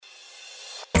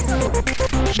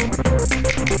Help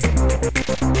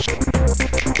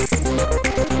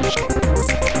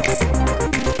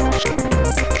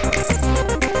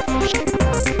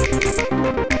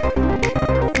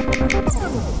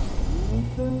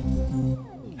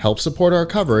support our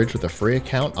coverage with a free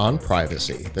account on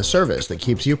Privacy, the service that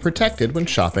keeps you protected when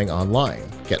shopping online.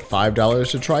 Get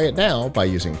 $5 to try it now by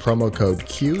using promo code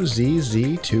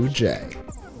QZZ2J.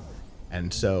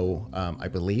 And so I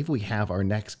believe we have our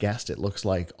next guest, it looks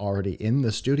like, already in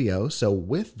the studio. So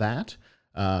with that,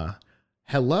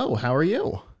 hello, how are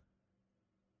you?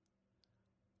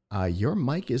 Your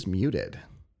mic is muted.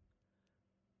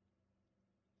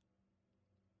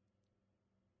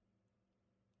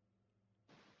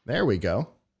 There we go.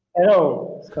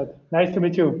 Hello, Scott. Nice to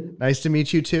meet you. Nice to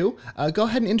meet you too. Go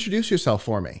ahead and introduce yourself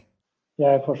for me.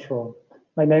 Yeah, for sure.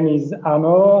 My name is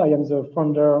Arnaud. I am the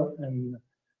founder and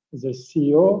the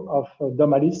CEO of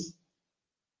Domalis.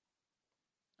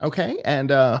 Okay, and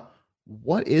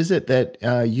what is it that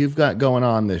you've got going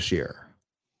on this year?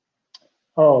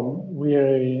 We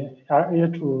are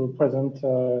here to present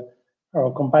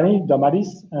our company,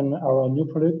 Domalis, and our new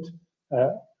product,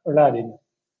 Aladdin.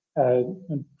 To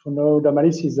know,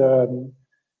 Domalis is a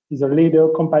leader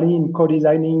company in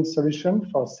co-designing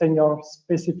solutions for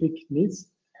senior-specific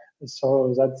needs,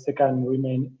 so that they can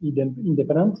remain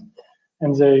independent.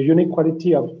 And the unique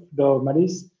quality of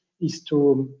Domalis is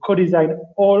to co-design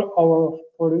all our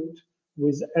products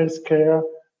with healthcare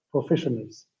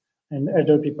professionals and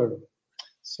other people.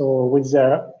 So with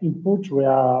their input, we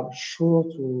are sure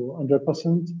to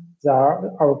 100%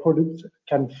 that our product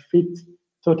can fit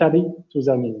totally to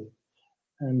their needs.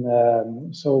 And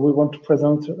so we want to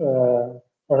present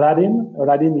Aladdin.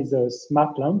 Aladdin is a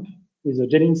smart lamp with a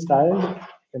Jennings style. I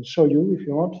can show you if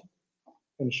you want. I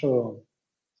can show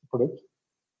the product.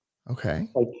 Okay.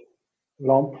 Like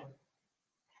lamp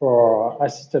for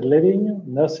assisted living,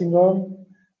 nursing home.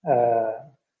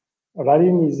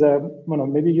 Aladdin is,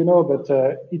 maybe you know, but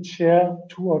each year,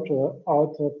 2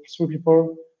 out of 3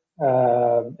 people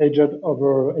aged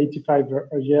over 85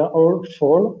 a year old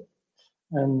fall.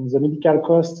 And the medical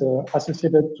costs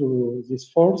associated to these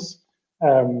falls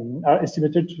are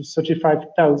estimated to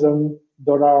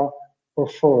 $35,000 per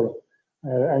fall.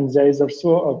 And there is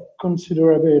also a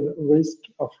considerable risk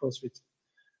of lawsuit.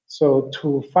 So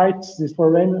to fight this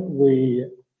problem, we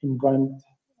invent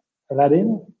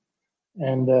Aladdin.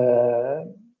 And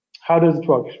how does it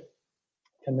work?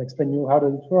 Can I explain you how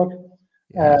does it work?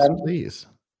 Yes, please.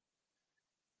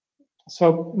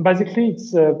 So basically,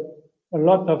 it's a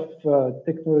lot of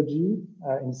technology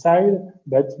inside,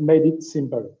 but made it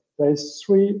simple. There's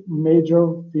 3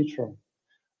 major features.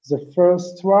 The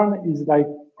first one is like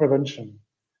prevention.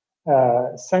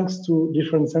 Thanks to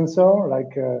different sensors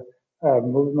like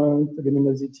movement,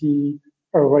 luminosity,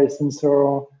 array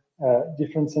sensor,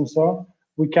 different sensor,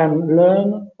 we can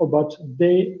learn about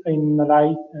day and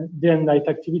night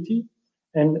activity.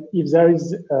 And if there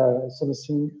is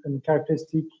something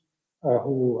uncharacteristic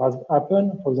who has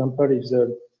happened, for example, if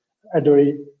the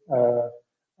elderly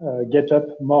get up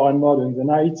more and more during the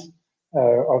night,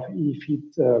 or if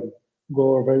it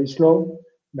go very slow,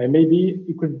 maybe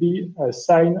it could be a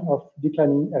sign of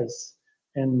declining health.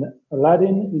 And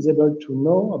Aladdin is able to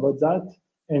know about that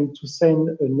and to send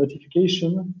a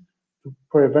notification to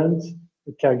prevent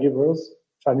the caregivers,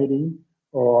 family,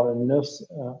 or nurse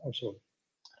also.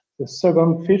 The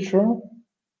second feature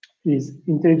is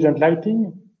intelligent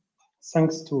lighting.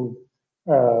 Thanks to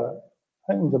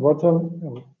in the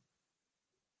bottom,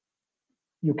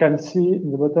 you can see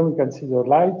in the bottom, you can see the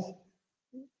light.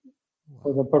 For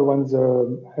example, when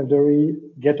the elderly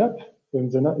get up during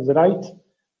the night,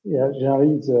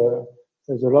 generally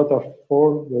there's a lot of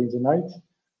fall during the night.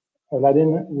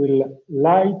 Aladdin will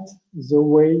light the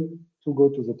way to go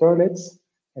to the toilets,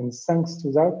 and thanks to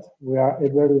that, we are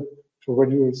able to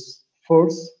reduce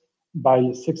falls by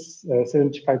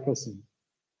 75%.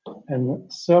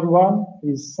 And third one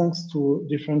is thanks to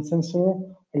different sensor.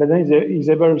 Aladdin is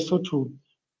able also to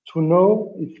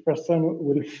know if person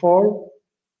will fall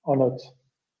or not.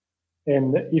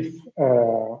 And if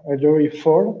elderly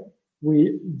fall,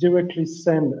 we directly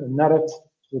send an alert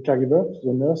to the caregiver, to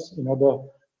the nurse, in order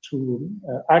to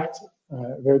act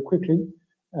very quickly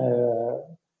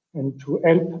and to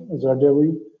help the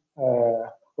elderly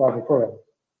who have a problem.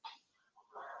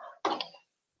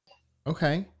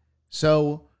 Okay,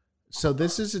 so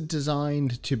this is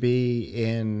designed to be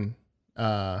in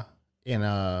a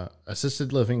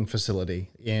assisted living facility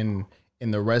in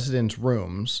the residents'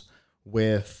 rooms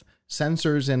with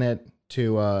sensors in it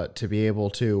to be able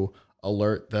to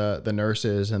alert the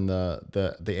nurses and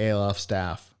the ALF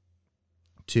staff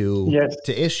Yes.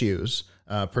 to issues.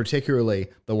 Particularly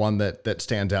the one that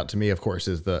stands out to me, of course,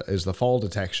 is the fall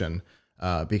detection.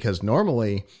 Because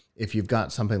normally, if you've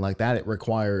got something like that, it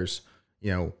requires,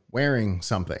 wearing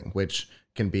something, which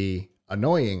can be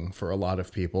annoying for a lot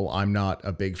of people. I'm not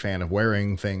a big fan of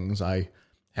wearing things. I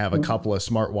have a couple of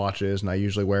smartwatches and I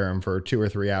usually wear them for 2 or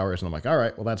 3 hours and I'm like, all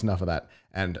right, well, that's enough of that.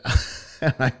 And,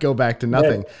 and I go back to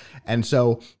nothing. Yes. And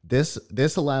so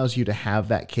this allows you to have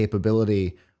that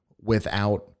capability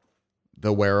without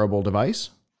the wearable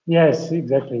device. Yes,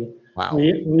 exactly. Wow.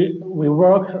 We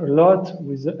work a lot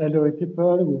with elderly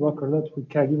people. We work a lot with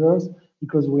caregivers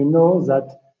because we know that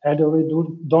elderly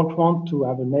don't want to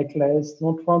have a necklace,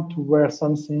 don't want to wear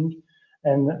something.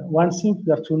 And one thing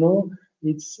you have to know,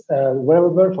 it's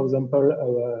wearable, for example,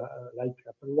 like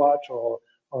Apple Watch or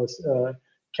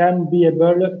can be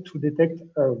able to detect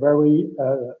a very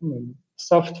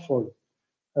soft fall.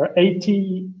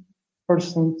 80%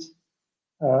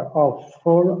 of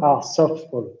fall are soft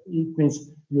fall. It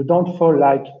means you don't fall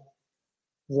like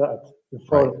that. You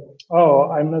fall, Right. oh,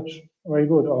 I'm not very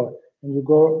good, or and you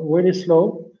go really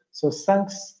slow. So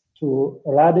thanks to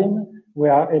Aladdin, we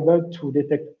are able to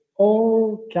detect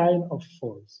all kind of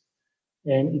falls.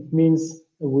 And it means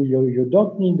you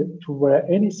don't need to wear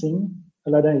anything.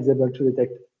 Aladdin is able to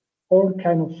detect all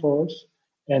kind of falls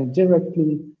and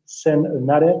directly send an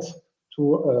alert to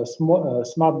a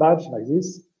smart badge like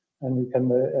this, and you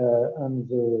can and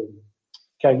the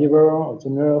caregiver or the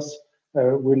nurse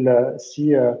will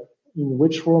see in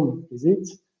which room is it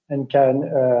and can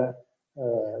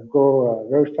go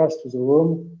very fast to the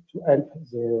room to help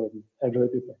the elderly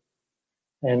people.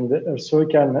 And so you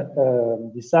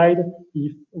can decide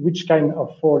which kind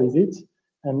of fall is it.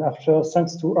 And after,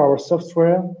 thanks to our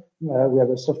software, we have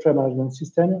a software management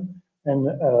system, and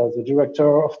the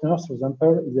director of nurse, for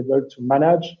example, is able to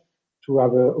manage, to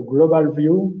have a global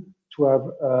view, to have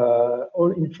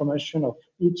all information of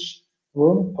each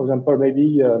room. For example,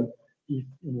 maybe if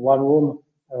in one room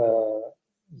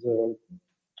the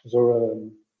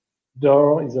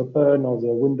door is open or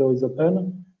the window is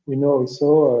open, we know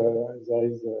also there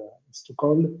is it's too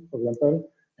cold, for example,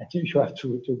 and you have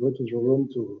to go to the room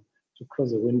to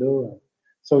close the window.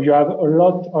 So you have a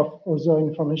lot of other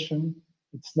information.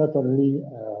 It's not only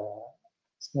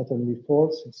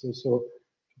false; it's also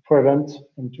to prevent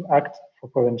and to act for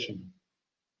prevention.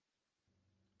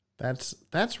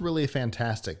 That's really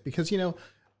fantastic because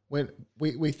when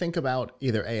we think about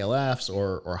either ALFs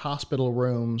or hospital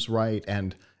rooms, right?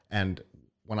 And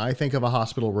when I think of a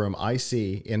hospital room, I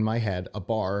see in my head a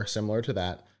bar similar to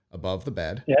that above the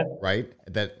bed, Yeah. right?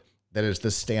 That is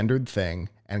the standard thing,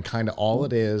 and kind of all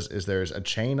it is there's a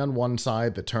chain on one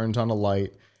side that turns on a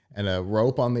light and a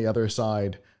rope on the other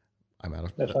side.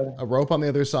 A rope on the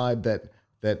other side that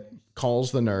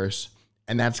calls the nurse,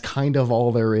 and that's kind of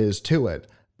all there is to it.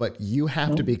 But you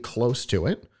have to be close to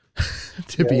it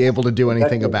to be able to do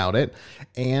anything about it.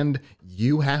 And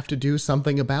you have to do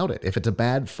something about it. If it's a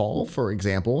bad fall, for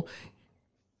example,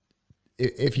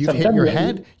 if you've hit your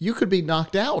head, you could be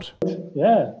knocked out.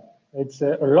 Yeah, it's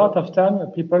a lot of time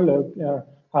people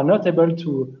are not able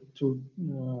to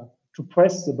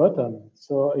press the button,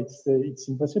 so it's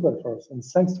impossible for us. And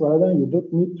thanks to Aladdin, you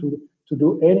don't need to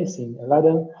do anything.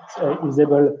 Aladdin is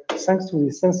able, thanks to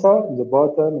the sensor in the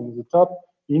bottom and the top,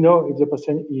 if the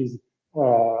person is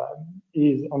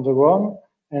on the ground,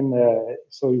 and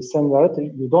so you send out.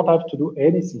 You don't have to do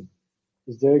anything.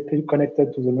 It's directly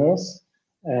connected to the nurse,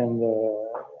 and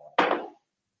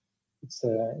it's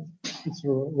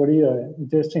really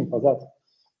interesting for that.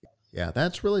 Yeah,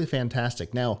 that's really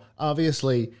fantastic. Now,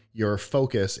 obviously, your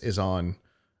focus is on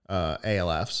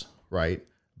ALFs, right?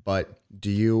 But do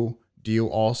you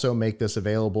also make this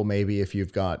available? Maybe if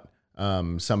you've got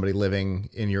somebody living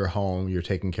in your home, you're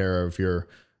taking care of your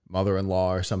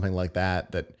mother-in-law or something like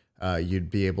that, you'd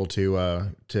be able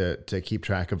to keep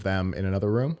track of them in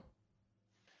another room?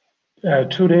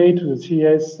 Today to the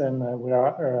CES, and we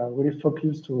are really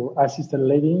focused to assisted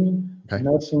living,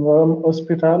 nursing home,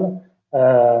 hospital.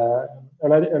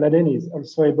 Aladdin is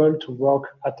also able to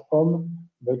work at home,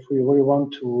 but we really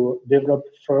want to develop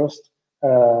first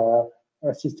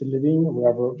assisted living. We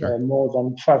have more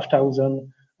than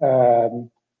 5,000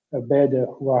 beds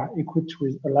who are equipped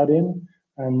with Aladdin,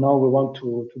 and now we want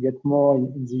to get more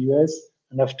in the US,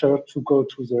 and after to go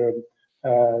to the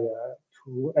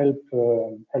to help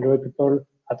elderly people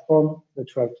at home, that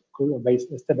you have to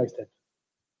go step by step.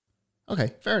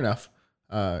 Okay, fair enough.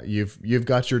 You've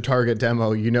got your target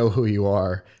demo. You know who you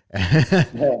are,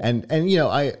 and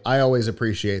I always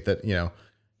appreciate that.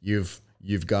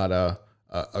 You've got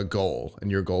a goal,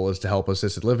 and your goal is to help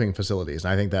assisted living facilities.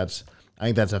 And I think that's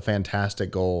a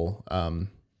fantastic goal.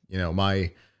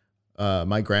 my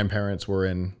grandparents were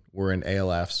in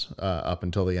ALFs up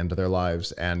until the end of their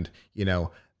lives, and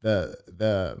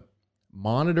the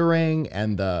monitoring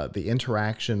and the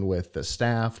interaction with the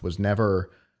staff was never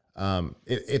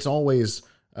it's always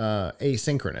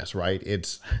asynchronous, right?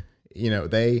 It's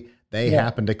they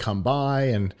happen to come by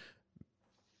and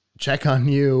check on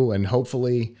you, and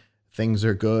hopefully things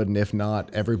are good, and if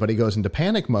not, everybody goes into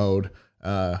panic mode.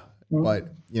 But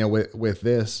with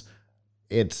this,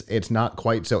 it's not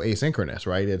quite so asynchronous,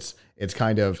 right? It's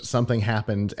kind of something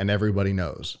happened and everybody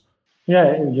knows.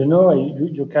 Yeah,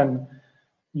 you can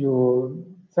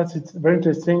that's it's very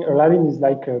interesting. Aladdin is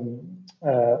like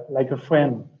a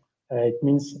friend. It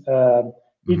means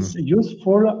it's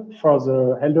useful for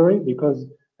the elderly because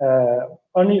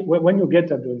only when you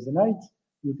get up during the night,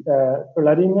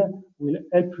 Aladdin will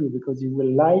help you because he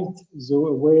will light the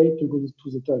way to go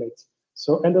to the toilet.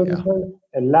 So elderly people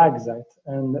like that,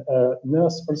 and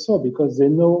nurse also, because they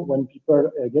know when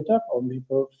people get up or when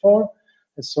people fall.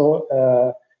 So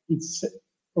it's a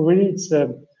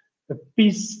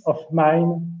peace of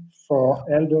mind for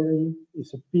elderly.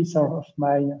 It's a peace of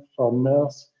mind for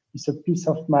nurse. It's a peace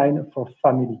of mind for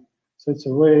family. So it's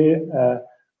a really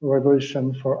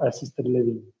revolution for assisted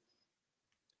living.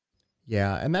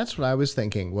 Yeah, and that's what I was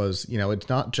thinking was, it's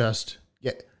not just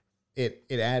it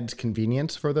adds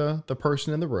convenience for the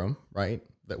person in the room, right?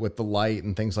 That with the light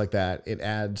and things like that, it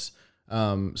adds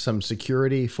some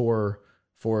security for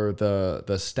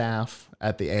the staff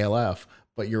at the ALF.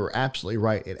 But you're absolutely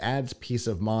right; it adds peace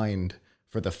of mind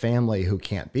for the family who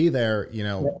can't be there.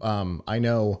 I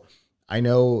know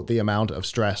the amount of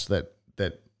stress that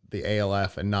the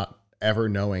ALF and not ever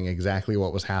knowing exactly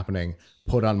what was happening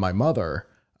put on my mother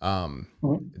while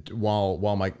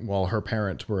her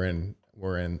parents were in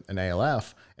an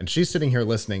ALF, and she's sitting here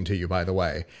listening to you, by the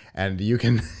way, and you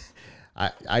can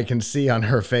I can see on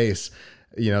her face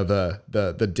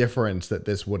the difference that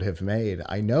this would have made.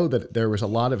 I know that there was a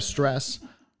lot of stress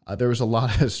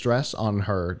on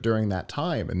her during that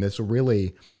time, and this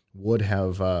really would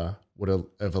have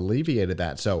alleviated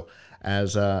that. So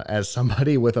as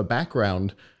somebody with a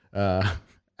background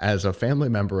as a family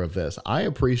member of this, I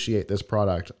appreciate this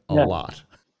product a lot.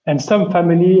 And some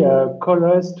family call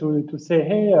us to say,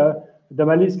 hey,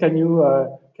 Domalis, can you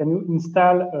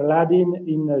install Aladdin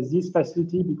in this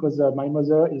facility because my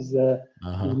mother is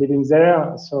living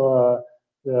there. So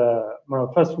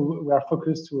first we are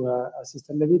focused to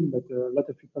assisted living, but a lot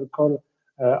of people call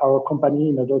our company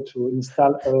in order to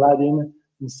install Aladdin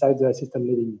inside the assisted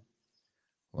living.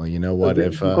 Well, you know what?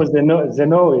 Because they know it's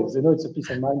a peace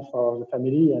of mind for the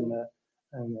family, and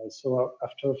so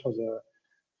after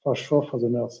for sure for the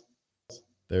nurse.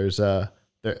 There's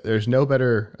no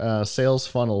better sales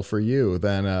funnel for you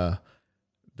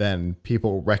than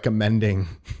people recommending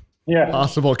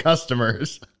possible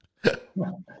customers.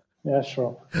 Yeah,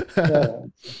 sure. Yeah.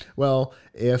 Well,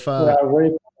 if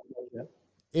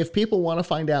people want to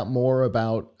find out more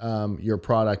about your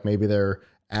product, maybe they're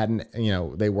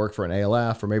they work for an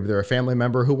ALF, or maybe they're a family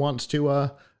member who wants to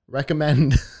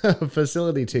recommend a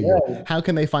facility to you. How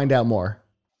can they find out more?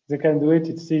 They can do it.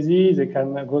 It's easy. They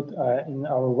can go in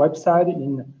our website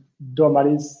in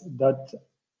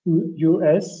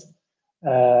domalis.us,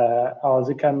 or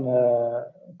they can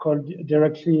call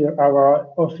directly our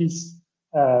office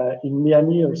in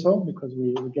Miami also, because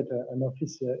we get an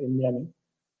office in Miami.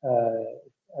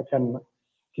 I can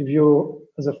give you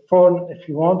the phone if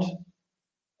you want.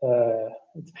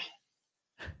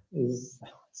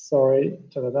 Sorry.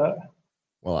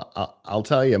 Well, I'll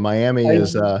tell you, Miami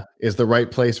is the right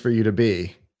place for you to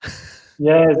be.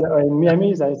 Yes, in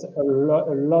Miami there's a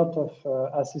lot of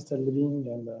assisted living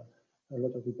and a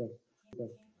lot of people.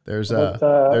 There's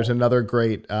another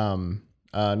great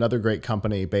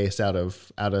company based out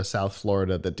of South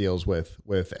Florida that deals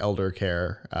with elder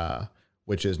care,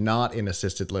 which is not in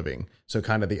assisted living, so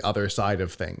kind of the other side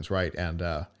of things, right? And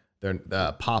they're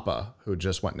Papa, who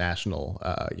just went national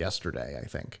yesterday, I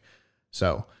think.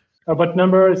 So. But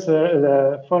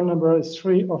the phone number is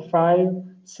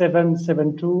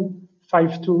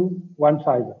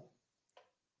 305-772-5215.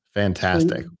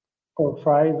 Fantastic.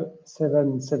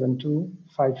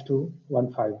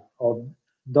 305-772-5215, or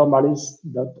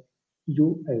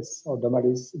domalis.us or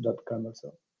domalis.com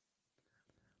also.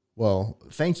 Well,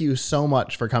 thank you so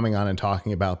much for coming on and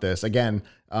talking about this. Again,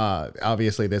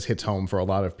 obviously this hits home for a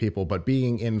lot of people, but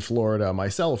being in Florida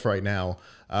myself right now,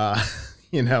 I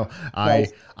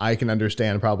can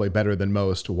understand probably better than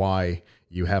most why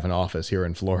you have an office here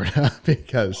in Florida,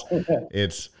 because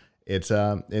it's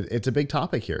a big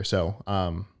topic here. So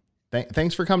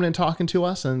thanks for coming and talking to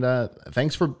us, and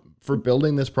thanks for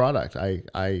building this product.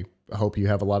 I hope you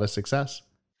have a lot of success.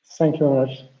 Thank you very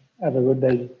much. Have a good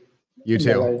day. You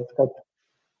too. Bye-bye, Scott.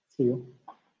 See you.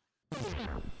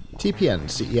 TPN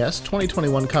CES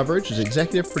 2021 coverage is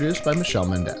executive produced by Michelle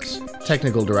Mendez.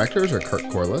 Technical directors are Kurt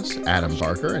Corliss, Adam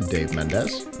Barker, and Dave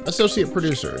Mendez. Associate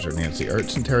producers are Nancy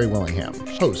Ertz and Terry Willingham.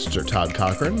 Hosts are Todd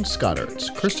Cochran, Scott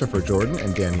Ertz, Christopher Jordan,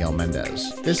 and Danielle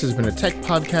Mendez. This has been a Tech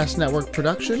Podcast Network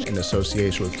production in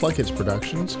association with Plugkits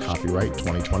Productions, copyright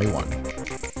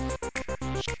 2021.